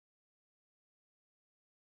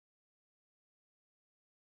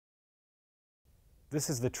This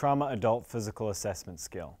is the Trauma Adult Physical Assessment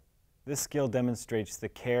skill. This skill demonstrates the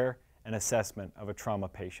care and assessment of a trauma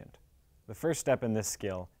patient. The first step in this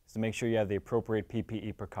skill is to make sure you have the appropriate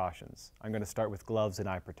PPE precautions. I'm going to start with gloves and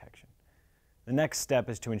eye protection. The next step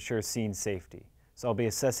is to ensure scene safety, so I'll be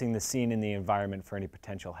assessing the scene and the environment for any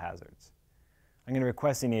potential hazards. I'm going to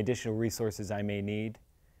request any additional resources I may need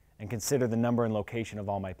and consider the number and location of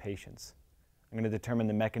all my patients. I'm going to determine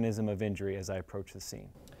the mechanism of injury as I approach the scene.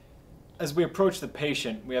 As we approach the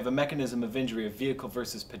patient, we have a mechanism of injury of vehicle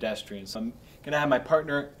versus pedestrian. So I'm going to have my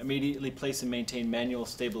partner immediately place and maintain manual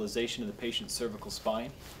stabilization of the patient's cervical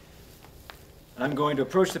spine. And I'm going to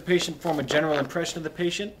approach the patient, form a general impression of the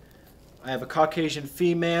patient. I have a Caucasian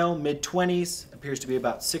female, mid-20s, appears to be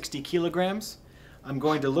about 60 kilograms. I'm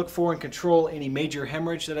going to look for and control any major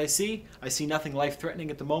hemorrhage that I see. I see nothing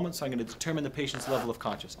life-threatening at the moment, so I'm going to determine the patient's level of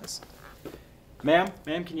consciousness. Ma'am,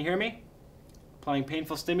 can you hear me? Applying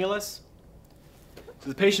painful stimulus. So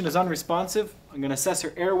the patient is unresponsive. I'm going to assess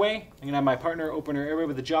her airway. I'm going to have my partner open her airway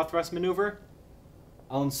with a jaw thrust maneuver.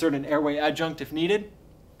 I'll insert an airway adjunct if needed.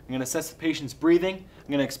 I'm going to assess the patient's breathing. I'm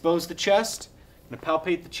going to expose the chest. I'm going to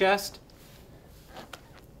palpate the chest.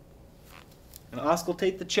 I'm going to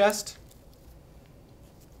auscultate the chest.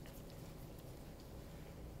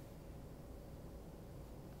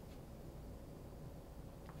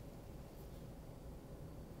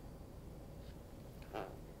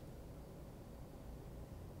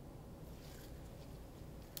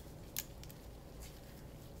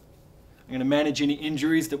 I'm going to manage any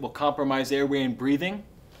injuries that will compromise airway and breathing.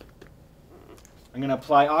 I'm going to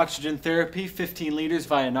apply oxygen therapy, 15 liters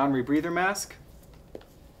via a non-rebreather mask.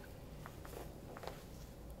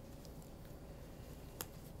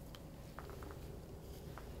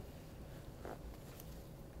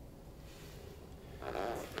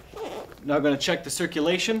 Now I'm going to check the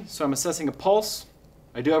circulation, so I'm assessing a pulse.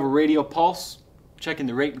 I do have a radial pulse, checking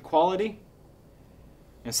the rate and quality.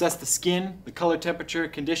 Assess the skin, the color, temperature,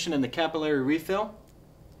 condition, and the capillary refill.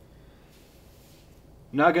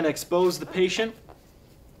 I'm now going to expose the patient.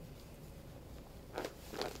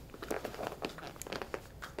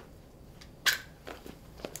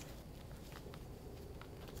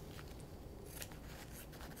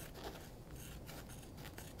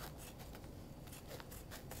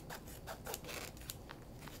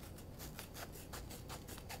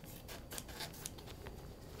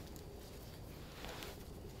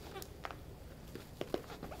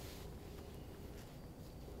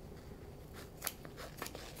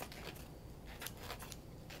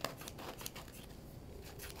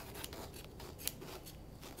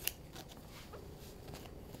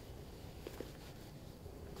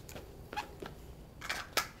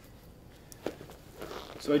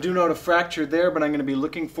 So I do note a fracture there, but I'm going to be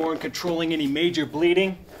looking for and controlling any major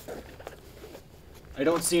bleeding. I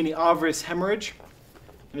don't see any obvious hemorrhage.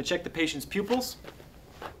 I'm going to check the patient's pupils.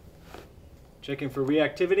 Checking for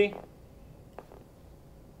reactivity.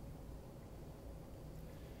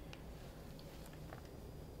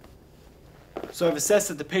 So I've assessed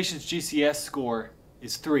that the patient's GCS score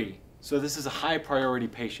is 3. So this is a high priority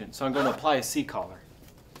patient. So I'm going to apply a C-collar.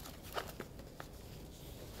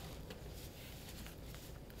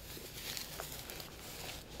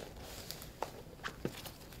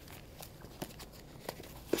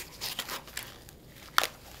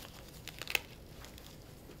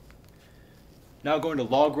 Now going to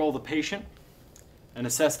log roll the patient and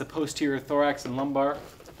assess the posterior thorax and lumbar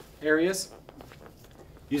areas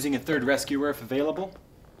using a third rescuer if available.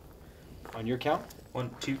 On your count. 1,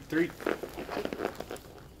 2, 3.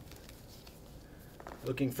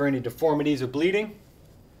 Looking for any deformities or bleeding. I'm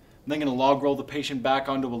then going to log roll the patient back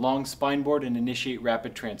onto a long spine board and initiate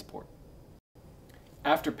rapid transport.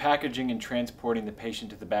 After packaging and transporting the patient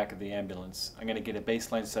to the back of the ambulance, I'm going to get a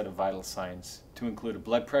baseline set of vital signs to include a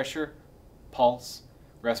blood pressure, pulse,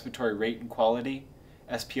 respiratory rate and quality,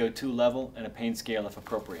 SpO2 level, and a pain scale if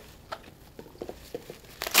appropriate.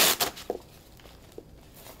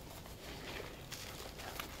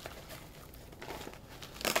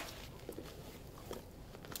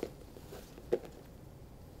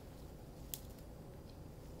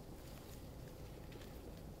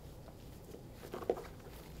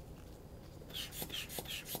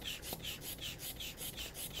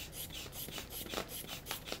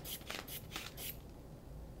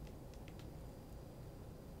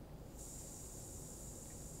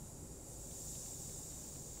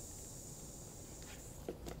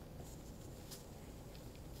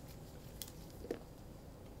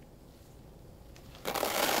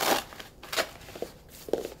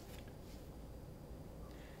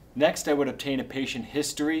 Next, I would obtain a patient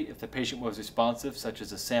history if the patient was responsive, such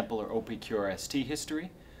as a sample or OPQ or ST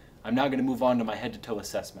history. I'm now going to move on to my head-to-toe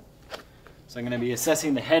assessment. So I'm going to be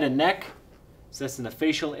assessing the head and neck, assessing the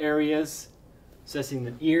facial areas, assessing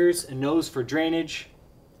the ears and nose for drainage.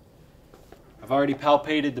 I've already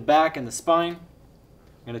palpated the back and the spine.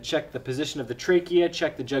 I'm going to check the position of the trachea,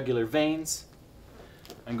 check the jugular veins.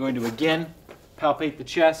 I'm going to again palpate the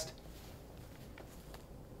chest.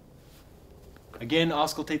 Again,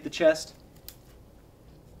 auscultate the chest.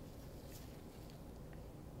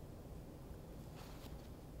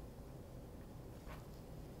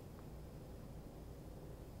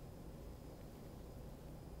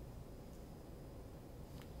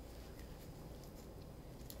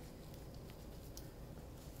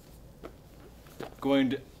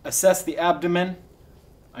 Going to assess the abdomen.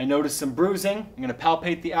 I notice some bruising. I'm going to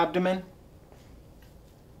palpate the abdomen.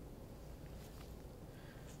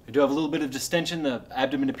 I do have a little bit of distension. The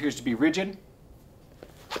abdomen appears to be rigid.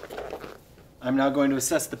 I'm now going to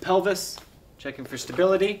assess the pelvis, checking for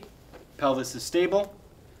stability. Pelvis is stable.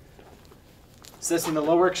 Assessing the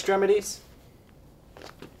lower extremities.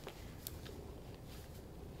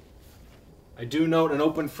 I do note an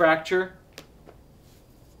open fracture.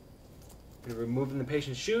 I'm removing the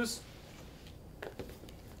patient's shoes.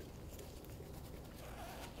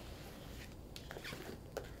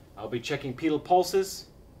 I'll be checking pedal pulses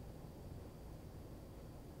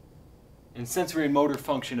and sensory and motor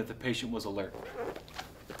function if the patient was alert.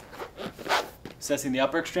 Assessing the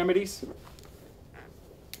upper extremities.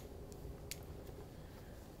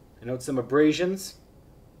 I note some abrasions.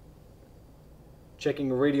 Checking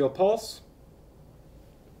a radial pulse.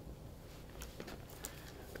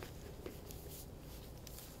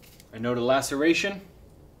 I note a laceration,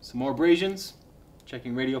 some more abrasions,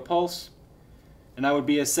 checking radial pulse, and I would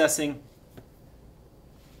be assessing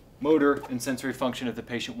motor and sensory function if the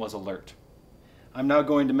patient was alert. I'm now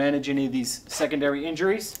going to manage any of these secondary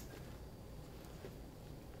injuries.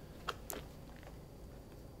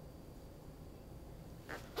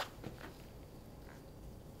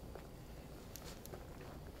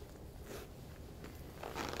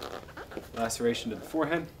 Laceration to the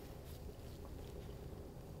forehead.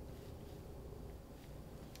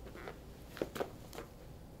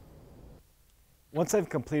 Once I've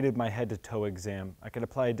completed my head-to-toe exam, I can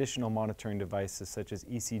apply additional monitoring devices such as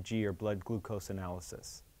ECG or blood glucose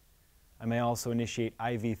analysis. I may also initiate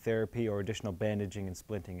IV therapy or additional bandaging and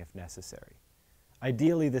splinting if necessary.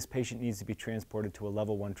 Ideally, this patient needs to be transported to a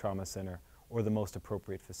level 1 trauma center or the most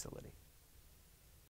appropriate facility.